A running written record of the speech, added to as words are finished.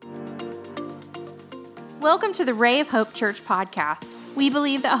Welcome to the Ray of Hope Church podcast. We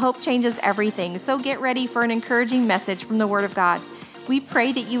believe that hope changes everything, so get ready for an encouraging message from the Word of God. We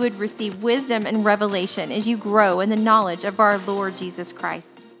pray that you would receive wisdom and revelation as you grow in the knowledge of our Lord Jesus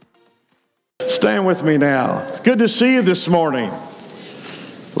Christ. Stand with me now. It's good to see you this morning.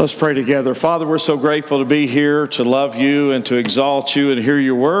 Let's pray together. Father, we're so grateful to be here, to love you and to exalt you and hear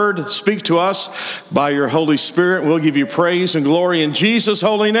your word. Speak to us by your Holy Spirit. We'll give you praise and glory in Jesus'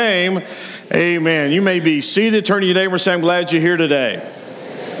 holy name. Amen. You may be seated. Turn to your neighbor and say, I'm glad you're here today.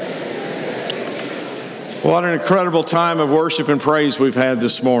 What an incredible time of worship and praise we've had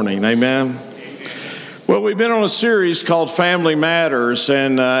this morning. Amen. Well, we've been on a series called Family Matters,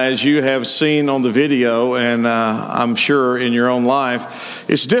 and as you have seen on the video, and I'm sure in your own life,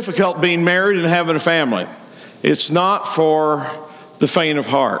 it's difficult being married and having a family. It's not for the faint of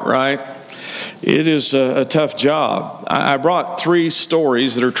heart, right? It is a tough job. I brought 3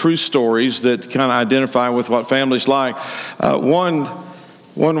 stories that are true stories that kind of identify with what family's like.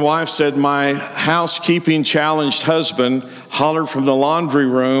 One wife said, my housekeeping challenged husband hollered from the laundry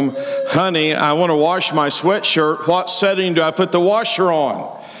room, honey, I want to wash my sweatshirt. What setting do I put the washer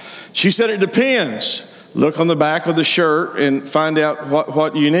on? She said, it depends. Look on the back of the shirt and find out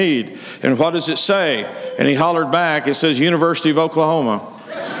what you need. And what does it say? And he hollered back, it says University of Oklahoma.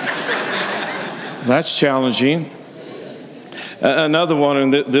 That's challenging. Another one,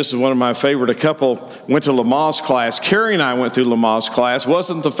 and this is one of my favorite, a couple went to Lamaze class. Carrie and I went through Lamaze class.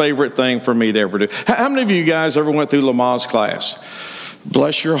 Wasn't the favorite thing for me to ever do. How many of you guys ever went through Lamaze class?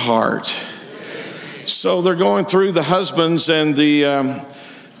 Bless your heart. So they're going through the husbands and the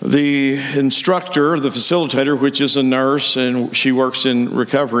instructor, the facilitator, which is a nurse, and she works in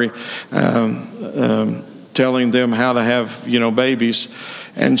recovery, telling them how to have, babies.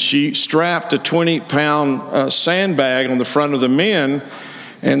 And she strapped a 20-pound sandbag on the front of the men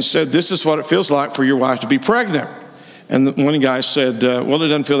and said, this is what it feels like for your wife to be pregnant. And one guy said, well, it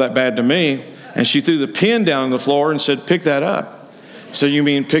doesn't feel that bad to me. And she threw the pin down on the floor and said, pick that up. So you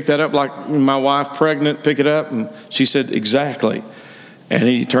mean pick that up like my wife pregnant, pick it up? And she said, exactly. And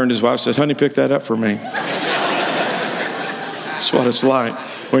he turned to his wife and said, honey, pick that up for me. That's what it's like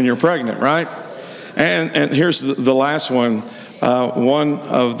when you're pregnant, right? And here's the last one. One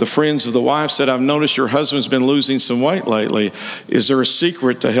of the friends of the wife said, I've noticed your husband's been losing some weight lately. Is there a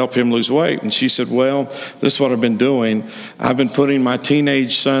secret to help him lose weight? And she said, well, this is what I've been doing. I've been putting my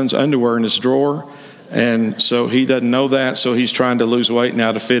teenage son's underwear in his drawer. And so he doesn't know that. So he's trying to lose weight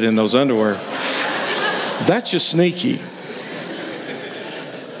now to fit in those underwear. That's just sneaky.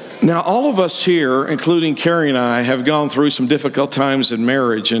 Now, all of us here, including Carrie and I, have gone through some difficult times in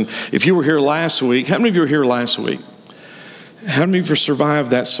marriage. And if you were here last week, how many of you were here last week? How many of you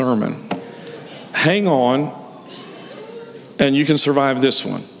survived that sermon? Hang on, and you can survive this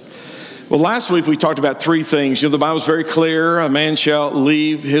one. Well, last week we talked about 3 things. The Bible's very clear. A man shall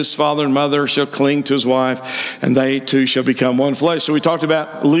leave his father and mother, shall cling to his wife, and they two shall become one flesh. So we talked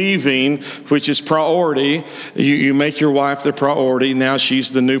about leaving, which is priority. You make your wife the priority. Now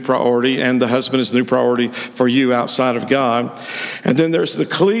she's the new priority, and the husband is the new priority for you outside of God. And then there's the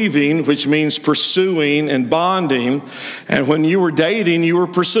cleaving, which means pursuing and bonding. And when you were dating, you were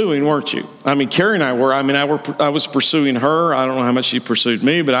pursuing, weren't you? I mean, Carrie and I were. I was pursuing her. I don't know how much she pursued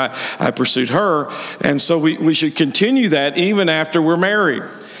me, but I pursued her. And so we should continue that even after we're married.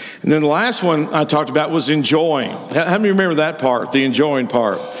 And then the last one I talked about was enjoying. How many remember that part, the enjoying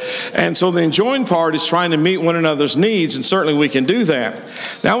part? And so the enjoying part is trying to meet one another's needs, and certainly we can do that.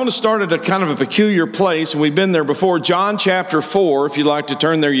 Now I want to start at a kind of a peculiar place, and we've been there before. John chapter 4, if you'd like to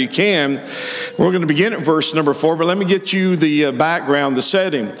turn there, you can. We're going to begin at verse number 4, but let me get you the background, the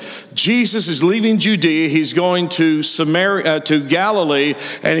setting. Jesus is leaving Judea. He's going to to Galilee,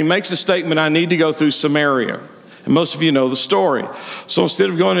 and he makes a statement, I need to go through Samaria. And most of you know the story. So instead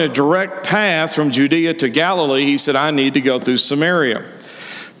of going a direct path from Judea to Galilee, he said, I need to go through Samaria.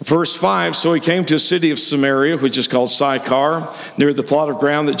 Verse 5, so he came to a city of Samaria, which is called Sychar, near the plot of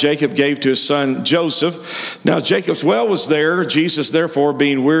ground that Jacob gave to his son Joseph. Now Jacob's well was there. Jesus, therefore,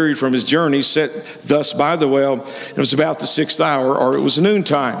 being wearied from his journey, sat thus by the well. It was about the 6th hour, or it was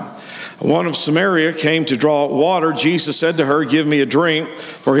noontime. One of Samaria came to draw water. Jesus said to her, give me a drink,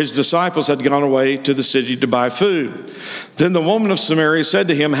 for his disciples had gone away to the city to buy food. Then the woman of Samaria said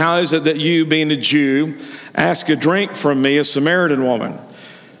to him, how is it that you, being a Jew, ask a drink from me, a Samaritan woman?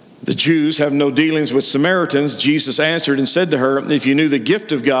 The Jews have no dealings with Samaritans. Jesus answered and said to her, if you knew the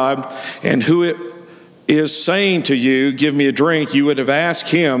gift of God and who it is saying to you, give me a drink, you would have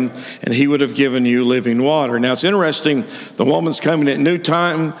asked him, and he would have given you living water. Now, it's interesting. The woman's coming at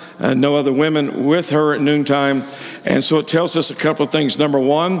noontime, no other women with her at noontime. And so it tells us a couple of things. Number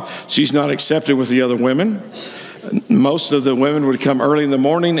one, she's not accepted with the other women. Most of the women would come early in the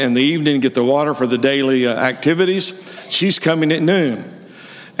morning and the evening and get the water for the daily activities. She's coming at noon.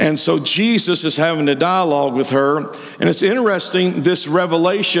 And so Jesus is having a dialogue with her. And it's interesting, this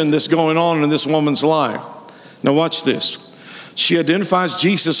revelation that's going on in this woman's life. Now watch this. She identifies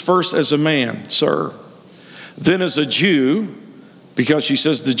Jesus first as a man, sir. Then as a Jew, because she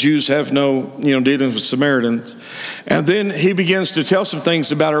says the Jews have no, dealings with Samaritans. And then he begins to tell some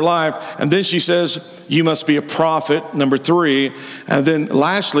things about her life. And then she says, you must be a prophet, number 3. And then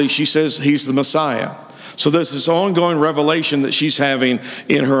lastly, she says, he's the Messiah. So there's this ongoing revelation that she's having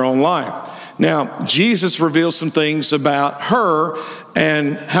in her own life. Now, Jesus reveals some things about her,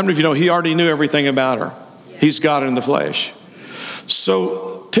 and how many of you know he already knew everything about her? He's God in the flesh.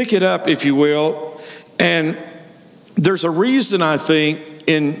 So pick it up, if you will, and there's a reason, I think,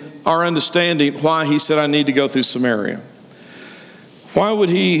 in our understanding why he said, I need to go through Samaria. Why would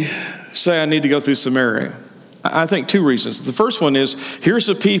he say, I need to go through Samaria? I think 2 reasons. The first one is, here's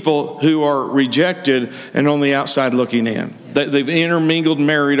a people who are rejected and on the outside looking in. They've intermingled and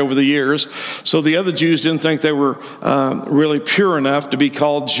married over the years. So the other Jews didn't think they were really pure enough to be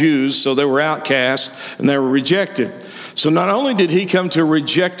called Jews. So they were outcasts and they were rejected. So not only did he come to a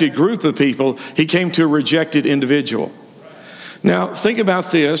rejected group of people, he came to a rejected individual. Now think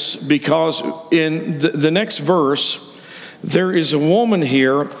about this, because in the next verse, there is a woman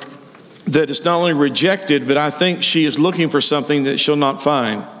here that is not only rejected, but I think she is looking for something that she'll not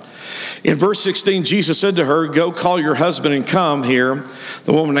find. In verse 16, Jesus said to her, go call your husband and come here.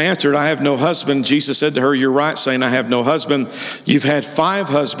 The woman answered, I have no husband. Jesus said to her, you're right saying I have no husband. You've had 5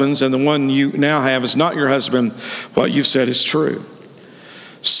 husbands, and the one you now have is not your husband. What you've said is true.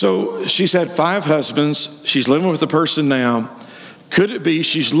 So she's had 5 husbands. She's living with a person now. Could it be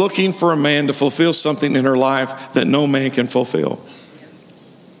she's looking for a man to fulfill something in her life that no man can fulfill?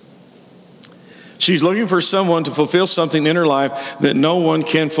 She's looking for someone to fulfill something in her life that no one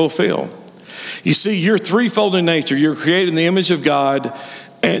can fulfill. You see, you're threefold in nature. You're created in the image of God,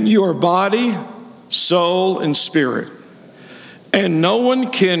 and your body, soul, and spirit. And no one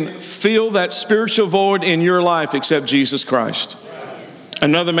can fill that spiritual void in your life except Jesus Christ.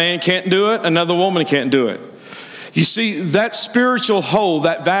 Another man can't do it. Another woman can't do it. You see, that spiritual hole,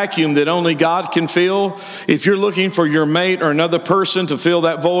 that vacuum that only God can fill, if you're looking for your mate or another person to fill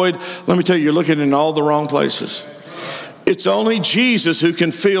that void, let me tell you, you're looking in all the wrong places. It's only Jesus who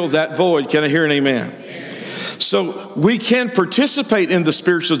can fill that void. Can I hear an amen? So we can participate in the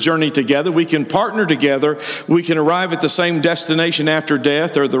spiritual journey together. We can partner together. We can arrive at the same destination after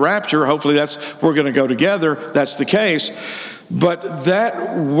death or the rapture. Hopefully that's we're going to go together. That's the case. But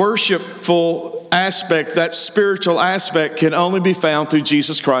that worshipful aspect, that spiritual aspect, can only be found through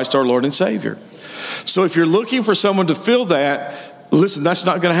Jesus Christ, our Lord and Savior. So if you're looking for someone to fill that, listen, that's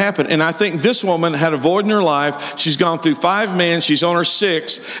not going to happen. And I think this woman had a void in her life. She's gone through 5 men. She's on her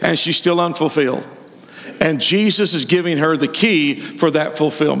 6th, and she's still unfulfilled. And Jesus is giving her the key for that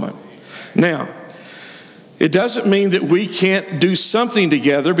fulfillment. Now, it doesn't mean that we can't do something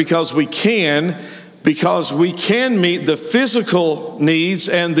together, because we can meet the physical needs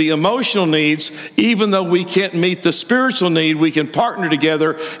and the emotional needs. Even though we can't meet the spiritual need, we can partner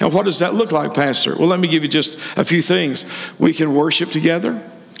together. And what does that look like, Pastor? Well, let me give you just a few things. We can worship together.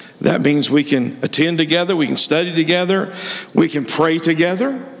 That means we can attend together. We can study together. We can pray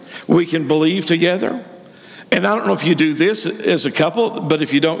together. We can believe together. And I don't know if you do this as a couple, but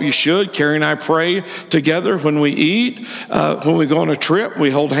if you don't, you should. Carrie and I pray together when we eat. When we go on a trip, we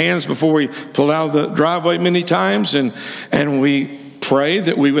hold hands before we pull out of the driveway many times. And we pray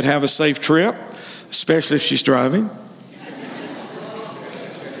that we would have a safe trip, especially if she's driving.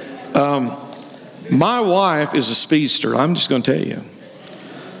 My wife is a speedster. I'm just going to tell you.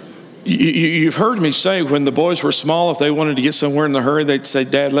 You've heard me say when the boys were small, if they wanted to get somewhere in a hurry, they'd say,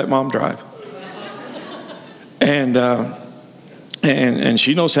 Dad, let Mom drive. And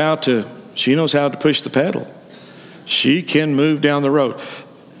she knows how to push the pedal. She can move down the road.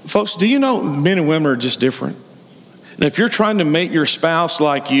 Folks, do you know men and women are just different? And if you're trying to make your spouse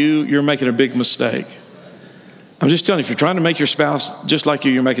like you, you're making a big mistake. I'm just telling you, if you're trying to make your spouse just like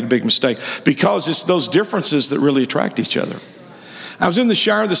you're making a big mistake, because it's those differences that really attract each other. I was in the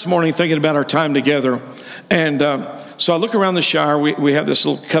shower this morning thinking about our time together, and so I look around the shower. We have this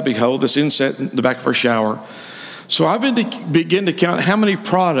little cubby hole, this inset in the back of our shower. So I begin to count how many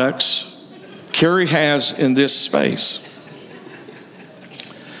products Carrie has in this space.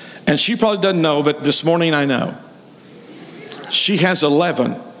 And she probably doesn't know, but this morning I know. She has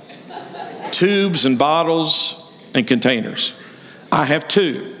 11 tubes and bottles and containers. I have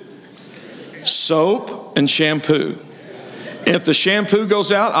 2. Soap and shampoo. If the shampoo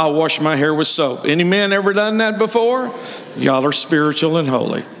goes out, I'll wash my hair with soap. Any man ever done that before? Y'all are spiritual and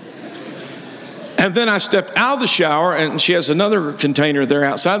holy. And then I stepped out of the shower, and she has another container there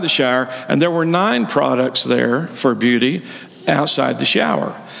outside the shower, and there were 9 products there for beauty outside the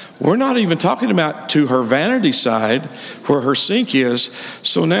shower. We're not even talking about to her vanity side where her sink is.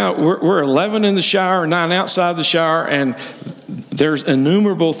 So now we're 11 in the shower, 9 outside the shower, and there's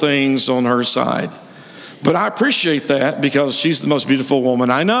innumerable things on her side. But I appreciate that because she's the most beautiful woman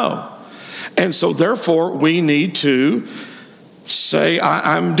I know. And so therefore we need to say,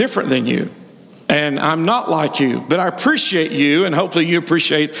 I'm different than you. And I'm not like you, but I appreciate you, and hopefully you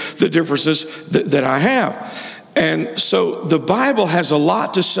appreciate the differences that I have. And so the Bible has a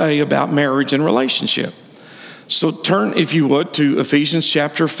lot to say about marriage and relationship. So turn, if you would, to Ephesians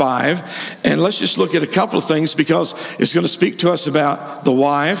chapter 5, and let's just look at a couple of things because it's going to speak to us about the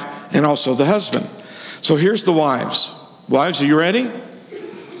wife and also the husband. So here's the wives. Wives, are you ready?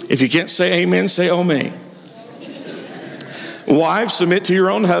 If you can't say amen, say oh me. Wives, submit to your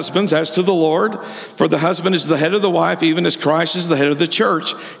own husbands as to the Lord, for the husband is the head of the wife, even as Christ is the head of the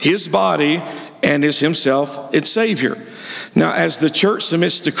church, his body, and is himself its Savior. Now, as the church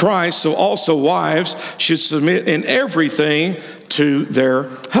submits to Christ, so also wives should submit in everything to their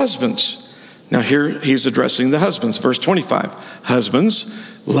husbands. Now, here he's addressing the husbands. Verse 25,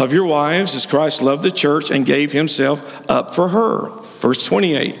 husbands, love your wives as Christ loved the church and gave himself up for her. Verse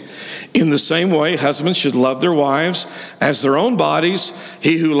 28, in the same way, husbands should love their wives as their own bodies.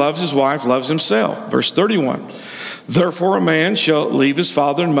 He who loves his wife loves himself. Verse 31, therefore a man shall leave his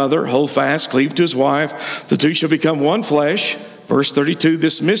father and mother, hold fast, cleave to his wife. The two shall become one flesh. Verse 32,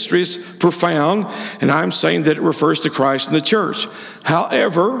 this mystery is profound, and I'm saying that it refers to Christ and the church.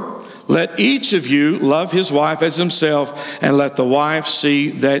 However, let each of you love his wife as himself, and let the wife see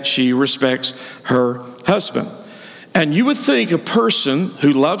that she respects her husband. And you would think a person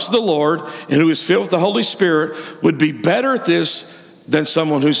who loves the Lord and who is filled with the Holy Spirit would be better at this than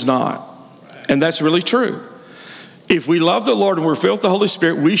someone who's not. And that's really true. If we love the Lord and we're filled with the Holy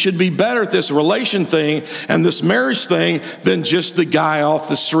Spirit, we should be better at this relation thing and this marriage thing than just the guy off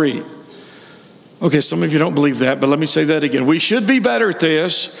the street. Okay, some of you don't believe that, but let me say that again. We should be better at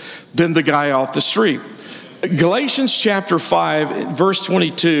this than the guy off the street. Galatians chapter 5, verse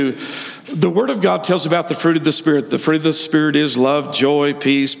 22, the Word of God tells about the fruit of the Spirit. The fruit of the Spirit is love, joy,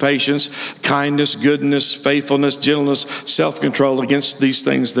 peace, patience, kindness, goodness, faithfulness, gentleness, self-control. Against these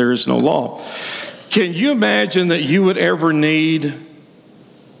things there is no law. Can you imagine that you would ever need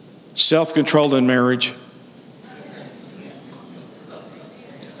self-control in marriage?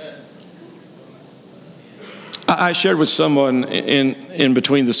 I shared with someone in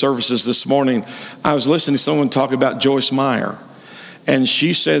between the services this morning, I was listening to someone talk about Joyce Meyer. And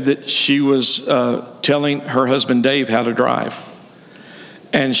she said that she was telling her husband Dave how to drive.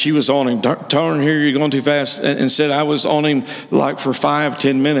 And she was on him, turn here, you're going too fast. And said, I was on him like for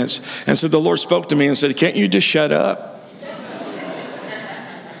 5-10 minutes. And so the Lord spoke to me and said, can't you just shut up?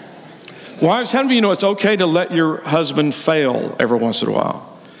 Wives, how many of you know it's okay to let your husband fail every once in a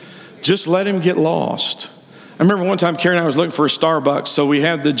while? Just let him get lost. I remember one time Carrie and I was looking for a Starbucks, so we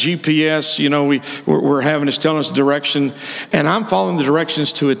had the GPS, we're having us telling us direction, and I'm following the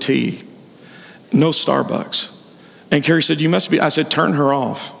directions to a T. No Starbucks. And Carrie said, you must be, I said, turn her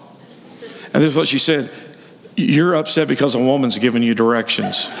off. And this is what she said, you're upset because a woman's giving you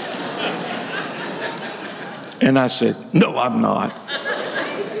directions. And I said, no, I'm not.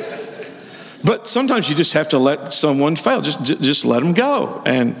 But sometimes you just have to let someone fail. Just let them go.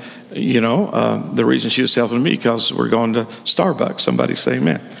 And, the reason she was helping me because we're going to Starbucks. Somebody say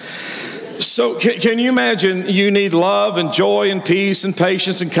amen. So can you imagine you need love and joy and peace and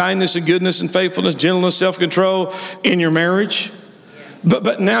patience and kindness and goodness and faithfulness, gentleness, self-control in your marriage?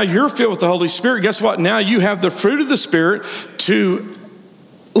 But now you're filled with the Holy Spirit. Guess what? Now you have the fruit of the Spirit to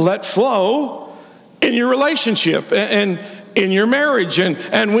let flow in your relationship and in your marriage.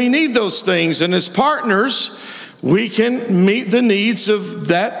 And we need those things. And as partners, we can meet the needs of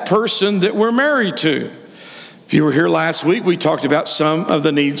that person that we're married to. If you were here last week, we talked about some of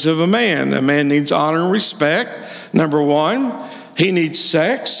the needs of a man. A man needs honor and respect. Number one, he needs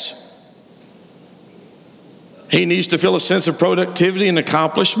sex. He needs to feel a sense of productivity and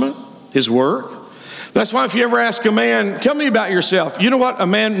accomplishment, his work. That's why if you ever ask a man, tell me about yourself. You know what? A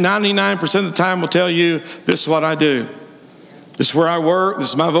man 99% of the time will tell you, this is what I do. This is where I work. This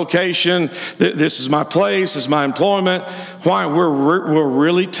is my vocation. This is my place. This is my employment. Why? We're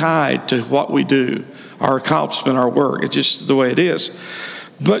really tied to what we do, our accomplishment, our work. It's just the way it is.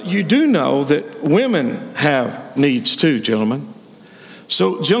 But you do know that women have needs too, gentlemen.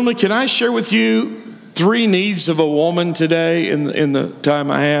 So, gentlemen, can I share with you 3 needs of a woman today in the time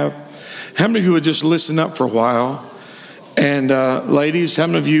I have? How many of you would just listen up for a while? And ladies, how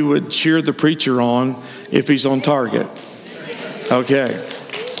many of you would cheer the preacher on if he's on target? Okay.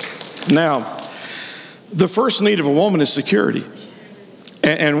 Now, the first need of a woman is security.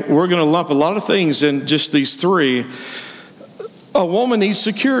 And we're going to lump a lot of things in just these 3. A woman needs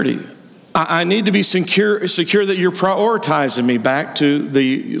security. I need to be secure that you're prioritizing me, back to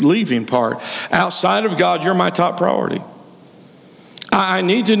the leaving part. Outside of God, you're my top priority. I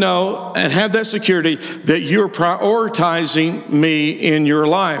need to know and have that security that you're prioritizing me in your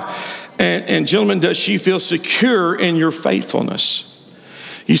life. And gentlemen, does she feel secure in your faithfulness?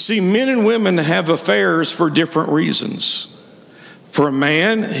 You see, men and women have affairs for different reasons. For a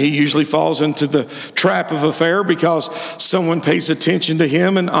man, he usually falls into the trap of affair because someone pays attention to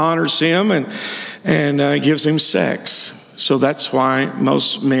him and honors him and gives him sex. So that's why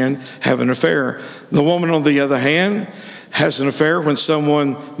most men have an affair. The woman, on the other hand, has an affair when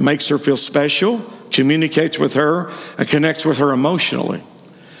someone makes her feel special, communicates with her, and connects with her emotionally.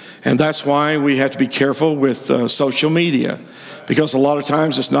 And that's why we have to be careful with social media, because a lot of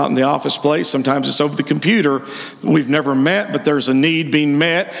times it's not in the office place. Sometimes it's over the computer. We've never met, but there's a need being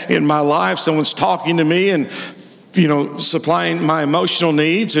met in my life. Someone's talking to me and, supplying my emotional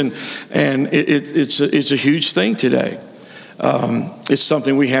needs, and it's a huge thing today. It's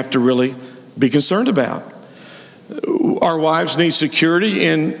something we have to really be concerned about. Our wives need security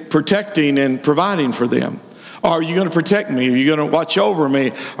in protecting and providing for them. Are you going to protect me? Are you going to watch over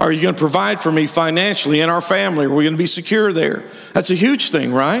me? Are you going to provide for me financially in our family? Are we going to be secure there? That's a huge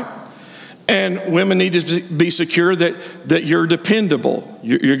thing, right? And women need to be secure that you're dependable.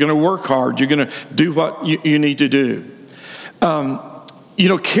 You're going to work hard. You're going to do what you need to do.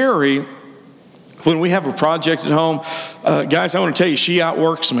 Carrie, when we have a project at home, guys, I want to tell you, she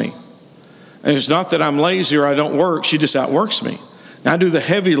outworks me. And it's not that I'm lazy or I don't work. She just outworks me. Now, I do the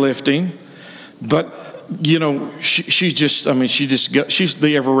heavy lifting, but she's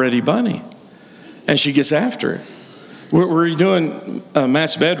the ever-ready bunny, and she gets after it. We're doing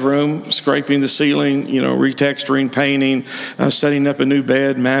Matt's bedroom, scraping the ceiling, retexturing, painting, setting up a new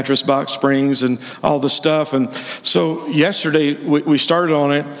bed, mattress, box springs, and all the stuff. And so yesterday we started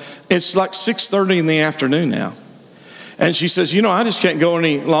on it. It's like 6:30 in the afternoon now. And she says, I just can't go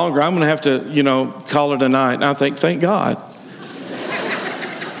any longer. I'm going to have to, call it a night. And I think, thank God.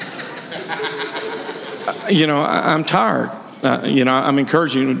 I'm tired. I'm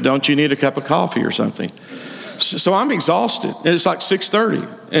encouraging you, don't you need a cup of coffee or something? So I'm exhausted. It's like 6:30,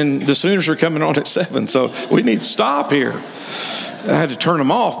 and the Sooners are coming on at 7, so we need to stop here. I had to turn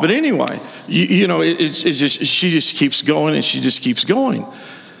them off. But anyway, it's just, she just keeps going, and she just keeps going.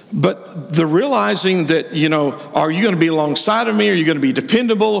 But the realizing that, are you going to be alongside of me? Are you going to be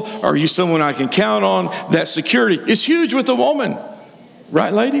dependable? Are you someone I can count on? That security is huge with a woman.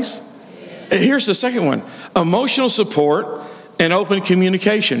 Right, ladies? Here's the second one. Emotional support and open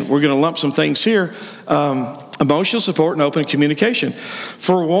communication. We're going to lump some things here. Emotional support and open communication.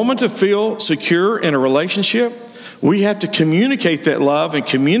 For a woman to feel secure in a relationship, we have to communicate that love and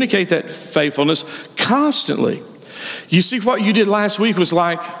communicate that faithfulness constantly. You see, what you did last week was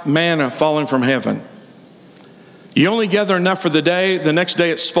like manna falling from heaven. You only gather enough for the day, the next day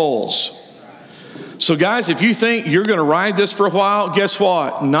it spoils. So guys, if you think you're going to ride this for a while, guess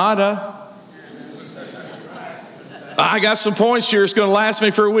what? Nada. I got some points here. It's going to last me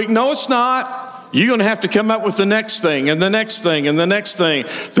for a week. No, it's not. You're going to have to come up with the next thing and the next thing and the next thing,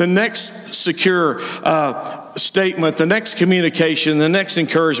 the next secure statement, the next communication, the next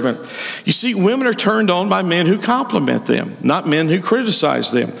encouragement. You see, women are turned on by men who compliment them, not men who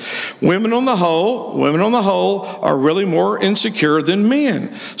criticize them. Women on the whole are really more insecure than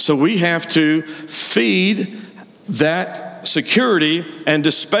men. So we have to feed that security and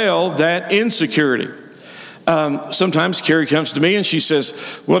dispel that insecurity. Sometimes Carrie comes to me and she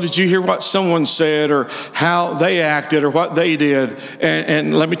says, well, did you hear what someone said or how they acted or what they did?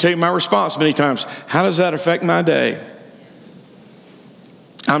 And let me tell you my response many times. How does that affect my day?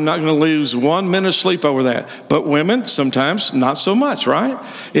 I'm not going to lose 1 minute of sleep over that. But women, sometimes not so much, right?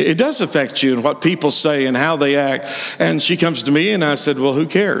 It does affect you and what people say and how they act. And she comes to me and I said, well, who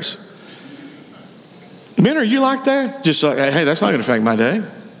cares? Men, are you like that? Just like, hey, that's not going to affect my day.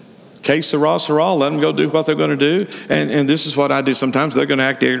 Okay, sarah, let them go do what they're going to do. And this is what I do sometimes. They're going to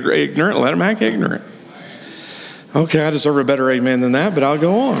act ignorant. Let them act ignorant. Okay, I deserve a better amen than that, but I'll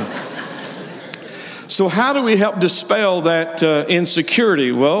go on. So how do we help dispel that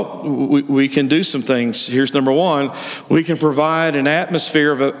insecurity? Well, we can do some things. Here's number one. We can provide an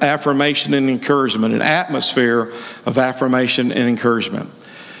atmosphere of affirmation and encouragement, an atmosphere of affirmation and encouragement,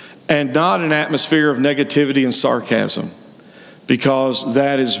 and not an atmosphere of negativity and sarcasm, because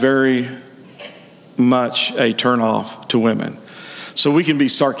that is very much a turnoff to women. So we can be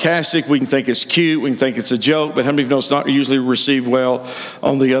sarcastic, we can think it's cute, we can think it's a joke, but how many of you know it's not usually received well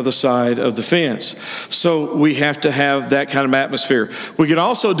on the other side of the fence? So we have to have that kind of atmosphere. We can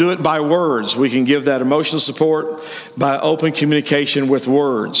also do it by words. We can give that emotional support by open communication with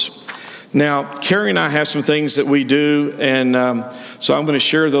words. Now, Carrie and I have some things that we do, and so I'm going to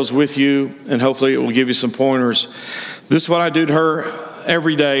share those with you, and hopefully it will give you some pointers. This is what I do to her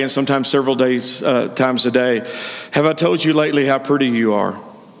every day, and sometimes several times a day. Have I told you lately how pretty you are?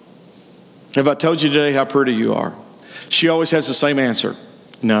 Have I told you today how pretty you are? She always has the same answer.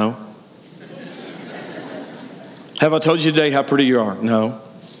 No. Have I told you today how pretty you are? No.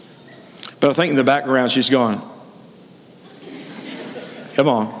 But I think in the background she's going, come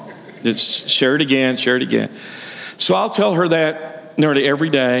on, just share it again, share it again. So I'll tell her that nearly every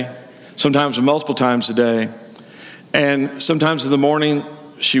day, sometimes multiple times a day. And sometimes in the morning,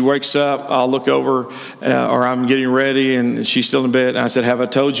 she wakes up, I'll look over, or I'm getting ready, and she's still in bed. And I said, have I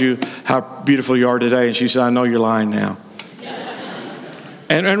told you how beautiful you are today? And she said, I know you're lying now.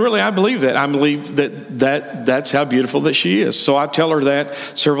 And really, I believe that. I believe that's how beautiful that she is. So I tell her that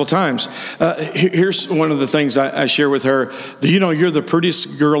several times. Here's one of the things I share with her. Do you know you're the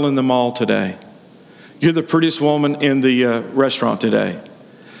prettiest girl in the mall today? You're the prettiest woman in the restaurant today.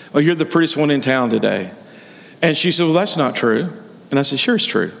 Or you're the prettiest one in town today. And she said, well, that's not true. And I said, sure, it's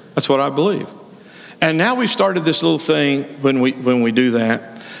true. That's what I believe. And now we've started this little thing when we do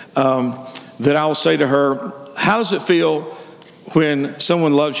that, that I will say to her, how does it feel when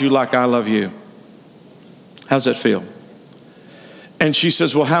someone loves you like I love you? How does that feel? And she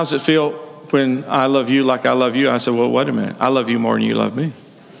says, well, how does it feel when I love you like I love you? I said, well, wait a minute. I love you more than you love me.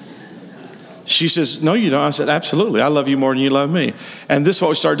 She says, no, you don't. I said, absolutely. I love you more than you love me. And this is what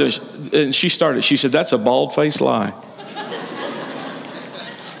we started to, and she said, that's a bald-faced lie.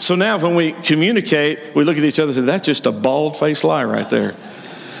 So now when we communicate, we look at each other and say, that's just a bald-faced lie right there.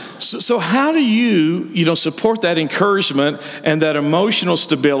 So how do you support that encouragement and that emotional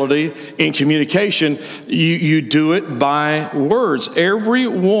stability in communication? You do it by words. Every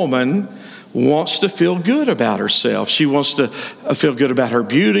woman wants to feel good about herself. She wants to feel good about her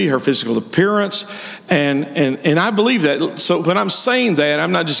beauty, her physical appearance, and I believe that. So when I'm saying that,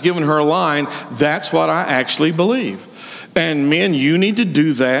 I'm not just giving her a line. That's what I actually believe. And men, you need to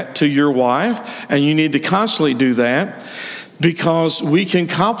do that to your wife, and you need to constantly do that, because we can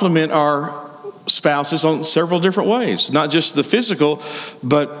compliment our spouses on several different ways, not just the physical,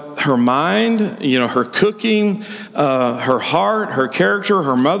 but her mind, her cooking, her heart, her character,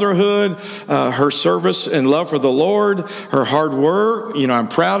 her motherhood, her service and love for the Lord, her hard work. I'm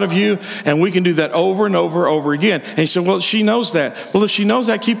proud of you. And we can do that over and over and over again. And he said, well, she knows that. Well, if she knows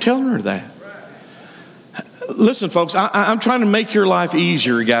that, keep telling her that. Listen, folks, I'm trying to make your life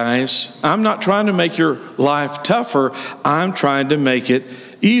easier, guys. I'm not trying to make your life tougher. I'm trying to make it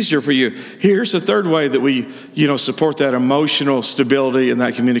easier for you. Here's the third way that we, support that emotional stability and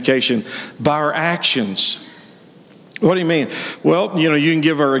that communication: by our actions. What do you mean? Well, you can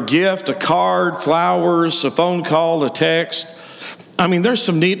give her a gift, a card, flowers, a phone call, a text. I mean, there's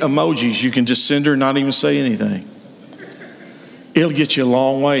some neat emojis you can just send her, not even say anything. It'll get you a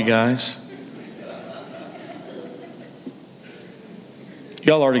long way, guys.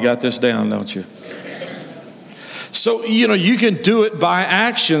 Y'all already got this down, don't you? So, you can do it by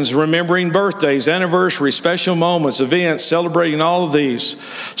actions, remembering birthdays, anniversaries, special moments, events, celebrating all of these.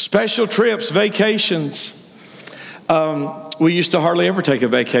 Special trips, vacations. We used to hardly ever take a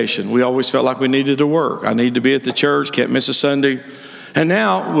vacation. We always felt like we needed to work. I need to be at the church, can't miss a Sunday. And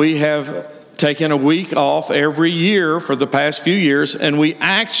now we have taken a week off every year for the past few years, and we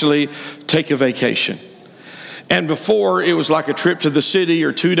actually take a vacation. And before, it was like a trip to the city,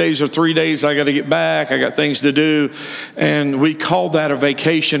 or 2 days or 3 days. I got to get back. I got things to do. And we called that a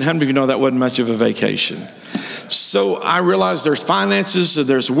vacation. How many of you know that wasn't much of a vacation? So I realized there's finances,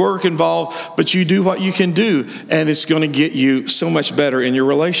 there's work involved, but you do what you can do, and it's going to get you so much better in your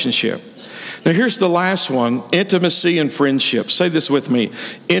relationship. Now, here's the last one: intimacy and friendship. Say this with me: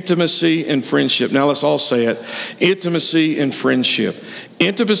 intimacy and friendship. Now, let's all say it: intimacy and friendship.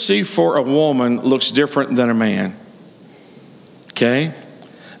 Intimacy for a woman looks different than a man. Okay?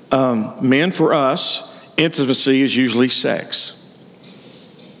 Men, for us, intimacy is usually sex.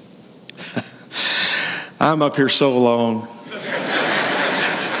 I'm up here so alone.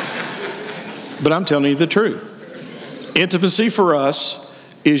 But I'm telling you the truth. Intimacy for us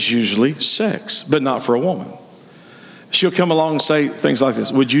is usually sex, but not for a woman. She'll come along and say things like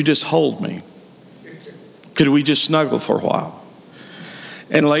this: would you just hold me? Could we just snuggle for a while?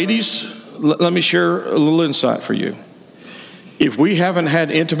 And ladies, let me share a little insight for you. If we haven't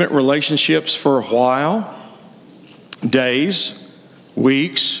had intimate relationships for a while, days,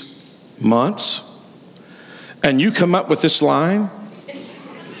 weeks, months, and you come up with this line,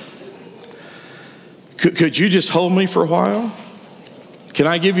 could you just hold me for a while? Can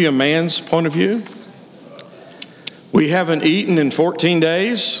I give you a man's point of view? We haven't eaten in 14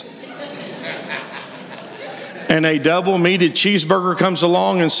 days, and a double meated cheeseburger comes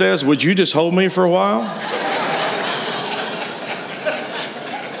along and says, would you just hold me for a while?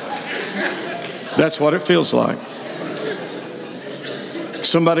 That's what it feels like.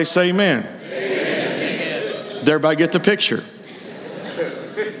 Somebody say amen. Amen. Did everybody get the picture?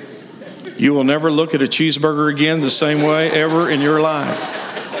 You will never look at a cheeseburger again the same way ever in your life.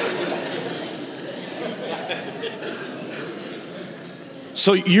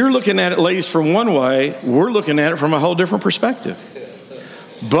 So you're looking at it, ladies, from one way. We're looking at it from a whole different perspective.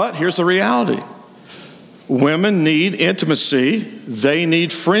 But here's the reality. Women need intimacy. They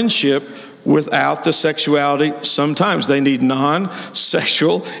need friendship without the sexuality. Sometimes they need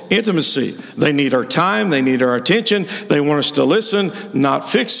non-sexual intimacy. They need our time. They need our attention. They want us to listen, not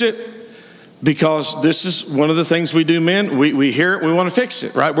fix it. Because this is one of the things we do, men. We hear it, we want to fix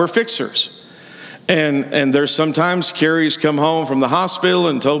it, right? We're fixers. And there's sometimes Carrie's come home from the hospital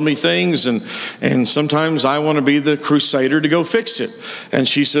and told me things, and sometimes I want to be the crusader to go fix it. And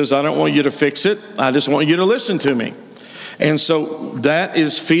she says, I don't want you to fix it. I just want you to listen to me. And so that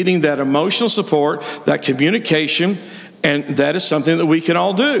is feeding that emotional support, that communication, and that is something that we can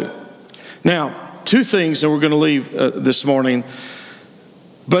all do. Now, two things that we're going to leave this morning.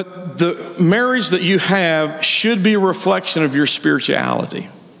 But the marriage that you have should be a reflection of your spirituality.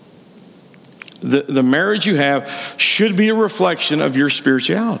 The marriage you have should be a reflection of your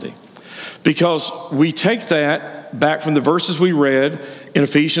spirituality. Because we take that back from the verses we read in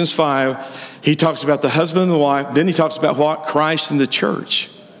Ephesians 5. He talks about the husband and the wife. Then he talks about what? Christ and the church.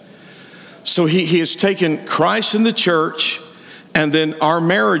 So he has taken Christ and the church and then our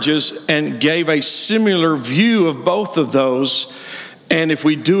marriages and gave a similar view of both of those. And if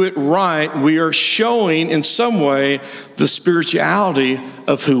we do it right, we are showing in some way the spirituality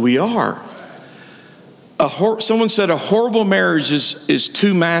of who we are. Someone said a horrible marriage is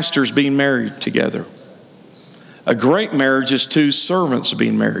two masters being married together. A great marriage is two servants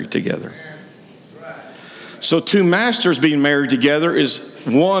being married together. So two masters being married together is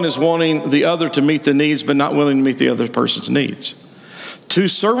one is wanting the other to meet the needs but not willing to meet the other person's needs. Two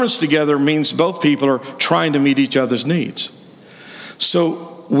servants together means both people are trying to meet each other's needs. So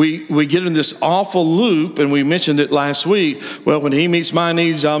we get in this awful loop, and we mentioned it last week. Well, when he meets my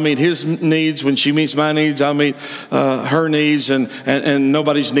needs, I'll meet his needs. When she meets my needs, I'll meet her needs, and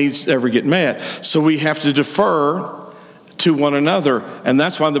nobody's needs ever get met. So we have to defer to one another, and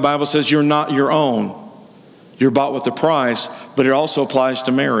that's why the Bible says you're not your own. You're bought with a price, but it also applies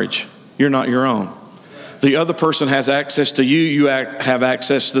to marriage. You're not your own. The other person has access to you. You have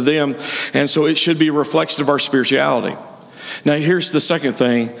access to them, and so it should be a reflection of our spirituality. Now, here's the second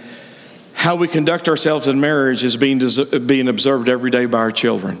thing. How we conduct ourselves in marriage is being observed every day by our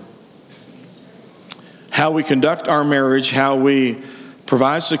children. How we conduct our marriage, how we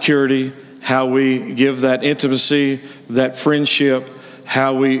provide security, how we give that intimacy, that friendship,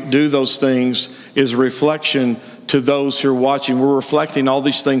 how we do those things is a reflection to those who are watching. We're reflecting all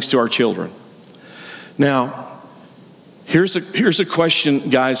these things to our children. Now, here's a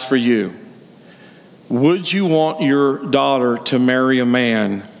question, guys, for you. Would you want your daughter to marry a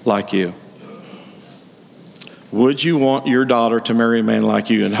man like you? Would you want your daughter to marry a man like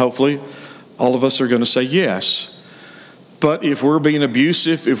you? And hopefully all of us are going to say yes. But if we're being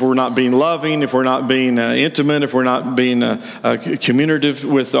abusive, if we're not being loving, if we're not being intimate, if we're not being communicative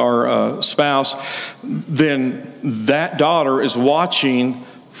with our spouse, then that daughter is watching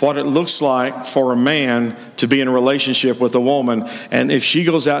what it looks like for a man to be in a relationship with a woman. And if she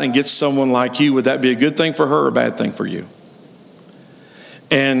goes out and gets someone like you, would that be a good thing for her or a bad thing for you?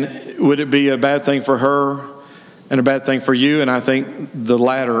 And would it be a bad thing for her and a bad thing for you? And I think the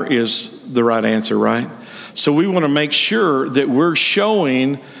latter is the right answer, right? So we want to make sure that we're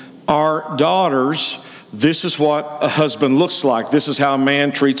showing our daughters this is what a husband looks like. This is how a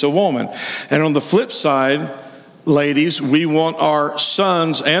man treats a woman. And on the flip side, ladies, we want our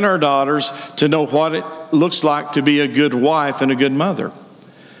sons and our daughters to know what it looks like to be a good wife and a good mother.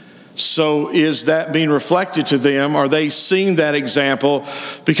 So is that being reflected to them? Are they seeing that example?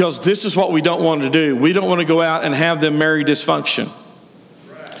 Because this is what we don't want to do. We don't want to go out and have them marry dysfunction.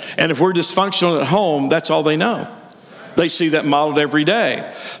 And if we're dysfunctional at home, that's all they know. They see that modeled every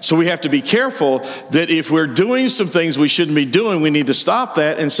day. So we have to be careful that if we're doing some things we shouldn't be doing, we need to stop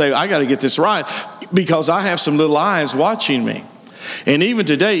that and say, I got to get this right because I have some little eyes watching me. And even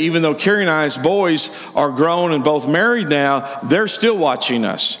today, even though Carrie and I's boys are grown and both married now, they're still watching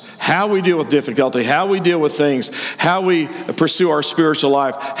us. How we deal with difficulty, how we deal with things, how we pursue our spiritual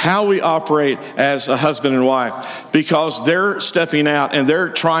life, how we operate as a husband and wife, because they're stepping out and they're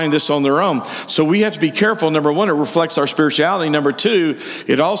trying this on their own. So we have to be careful. Number one, it reflects our spirituality. Number two,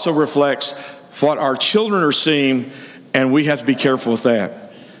 it also reflects what our children are seeing, and we have to be careful with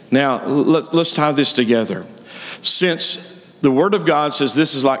that. Now, let's tie this together. Since the Word of God says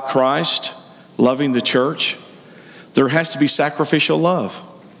this is like Christ loving the church, there has to be sacrificial love.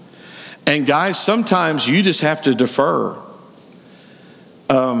 And guys, sometimes you just have to defer.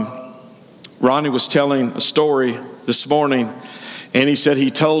 Ronnie was telling a story this morning, and he said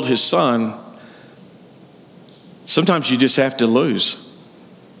he told his son, sometimes you just have to lose.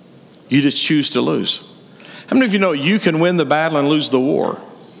 You just choose to lose. How many of you know you can win the battle and lose the war?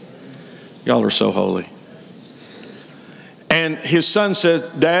 Y'all are so holy. And his son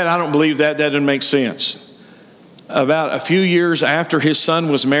said, Dad, I don't believe that. That doesn't make sense. About a few years after his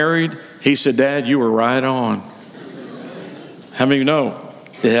son was married, he said, Dad, you were right on. How many of you know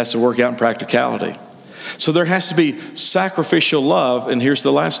it has to work out in practicality? So there has to be sacrificial love. And here's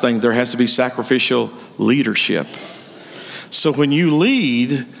the last thing. There has to be sacrificial leadership. So when you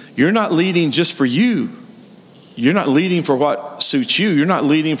lead, you're not leading just for you. You're not leading for what suits you. You're not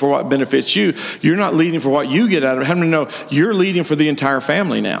leading for what benefits you. You're not leading for what you get out of it. How many know you're leading for the entire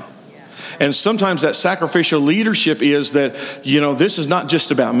family now? And sometimes that sacrificial leadership is that, this is not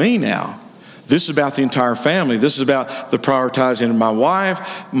just about me now. This is about the entire family. This is about the prioritizing of my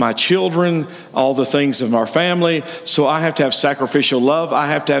wife, my children, all the things of our family. So I have to have sacrificial love. I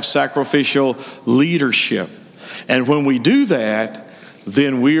have to have sacrificial leadership. And when we do that,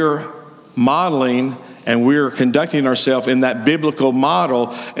 then we're modeling and we're conducting ourselves in that biblical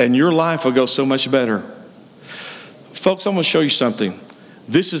model, and your life will go so much better. Folks, I'm going to show you something.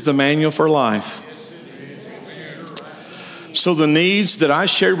 This is the manual for life. So the needs that I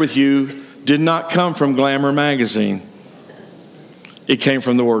shared with you did not come from Glamour magazine. It came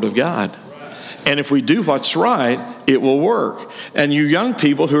from the Word of God. And if we do what's right, it will work. And you young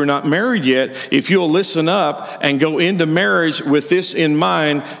people who are not married yet, if you'll listen up and go into marriage with this in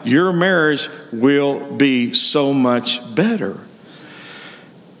mind, your marriage will be so much better.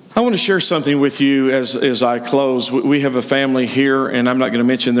 I want to share something with you as I close. We have a family here, and I'm not going to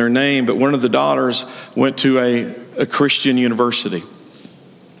mention their name, but one of the daughters went to a Christian university.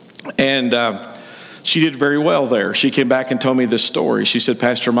 And she did very well there. She came back and told me this story. She said,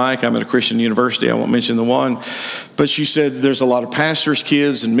 Pastor Mike, I'm at a Christian university. I won't mention the one. But she said there's a lot of pastors'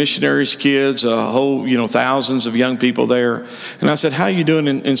 kids and missionaries' kids, a whole, thousands of young people there. And I said, how are you doing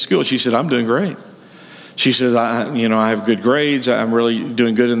in school? She said, I'm doing great. She said, I have good grades. I'm really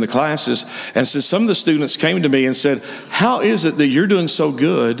doing good in the classes. And so some of the students came to me and said, how is it that you're doing so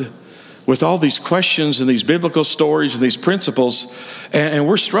good with all these questions and these biblical stories and these principles, and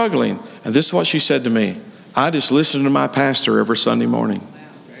we're struggling? And this is what she said to me. I just listen to my pastor every Sunday morning.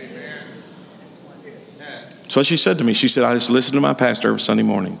 That's what she said to me. She said, I just listen to my pastor every Sunday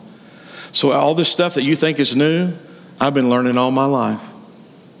morning. So all this stuff that you think is new, I've been learning all my life.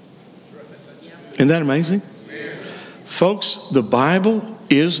 Isn't that amazing? Folks, the Bible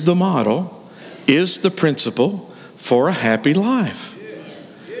is the model, is the principle for a happy life.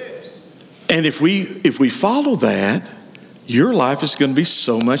 And if we follow that, your life is going to be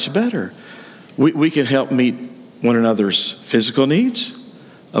so much better. We can help meet one another's physical needs,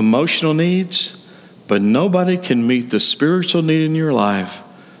 emotional needs, but nobody can meet the spiritual need in your life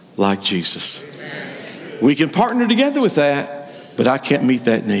like Jesus. We can partner together with that, but I can't meet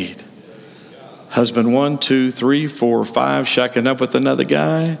that need. Husband 1, 2, 3, 4, 5, shacking up with another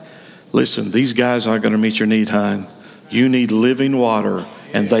guy. Listen, these guys aren't going to meet your need, hon. You need living water,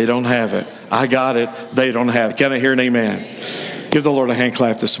 and they don't have it. I got it. They don't have it. Can I hear an amen? Give the Lord a hand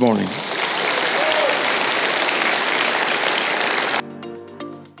clap this morning.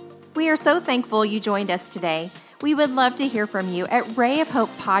 We are so thankful you joined us today. We would love to hear from you at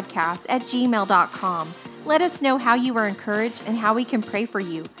rayofhopepodcast@gmail.com. Let us know how you were encouraged and how we can pray for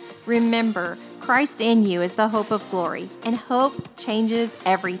you. Remember, Christ in you is the hope of glory, and hope changes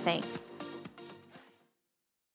everything.